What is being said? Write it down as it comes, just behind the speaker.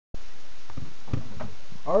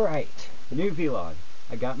Alright, new vlog.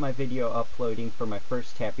 I got my video uploading for my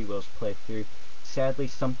first Happy Wheels playthrough. Sadly,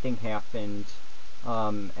 something happened,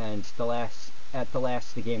 and at the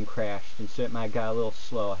last the game crashed, and so it might got a little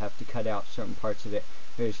slow. I have to cut out certain parts of it.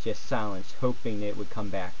 There's just silence, hoping it would come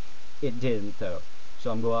back. It didn't, though. So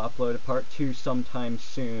I'm going to upload a part 2 sometime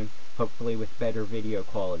soon, hopefully with better video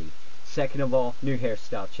quality. Second of all, new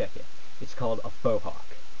hairstyle, check it. It's called a faux hawk,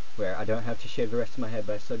 where I don't have to shave the rest of my head,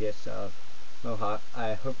 but I still get mohawk.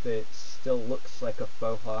 I hope that it still looks like a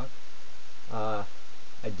faux hawk. I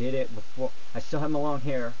did it before. I still have my long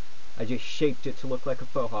hair. I just shaped it to look like a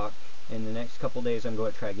faux hawk. In the next couple days, I'm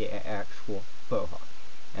going to try to get an actual faux hawk.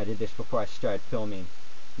 I did this before I started filming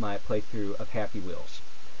my playthrough of Happy Wheels.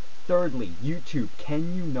 Thirdly, YouTube,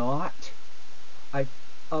 can you not? I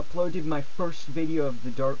uploaded my first video of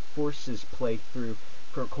the Dark Forces playthrough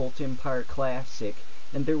for ColtEmpireClassic,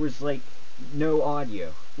 and there was like no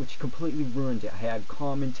audio, which completely ruined it. I had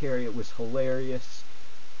commentary, it was hilarious.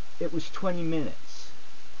 It was 20 minutes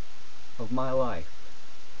of my life.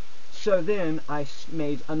 So then I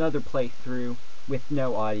made another playthrough with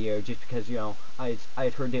no audio, just because, you know, I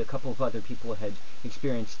had heard that a couple of other people had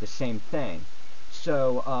experienced the same thing.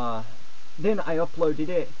 So then I uploaded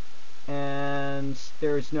it, and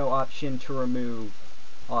there is no option to remove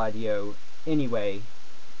audio anyway.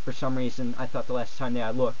 For some reason, I thought the last time that I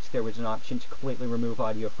looked, there was an option to completely remove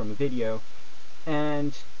audio from a video.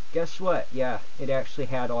 And guess what? Yeah, it actually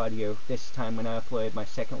had audio this time when I uploaded my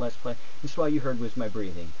second Let's Play. This all you heard was my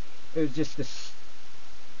breathing. It was just this...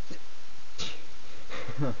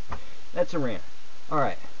 That's a rant.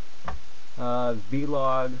 Alright.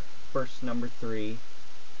 Vlog, first number 3.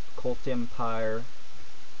 Cult Empire.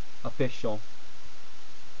 Official.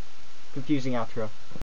 Confusing outro.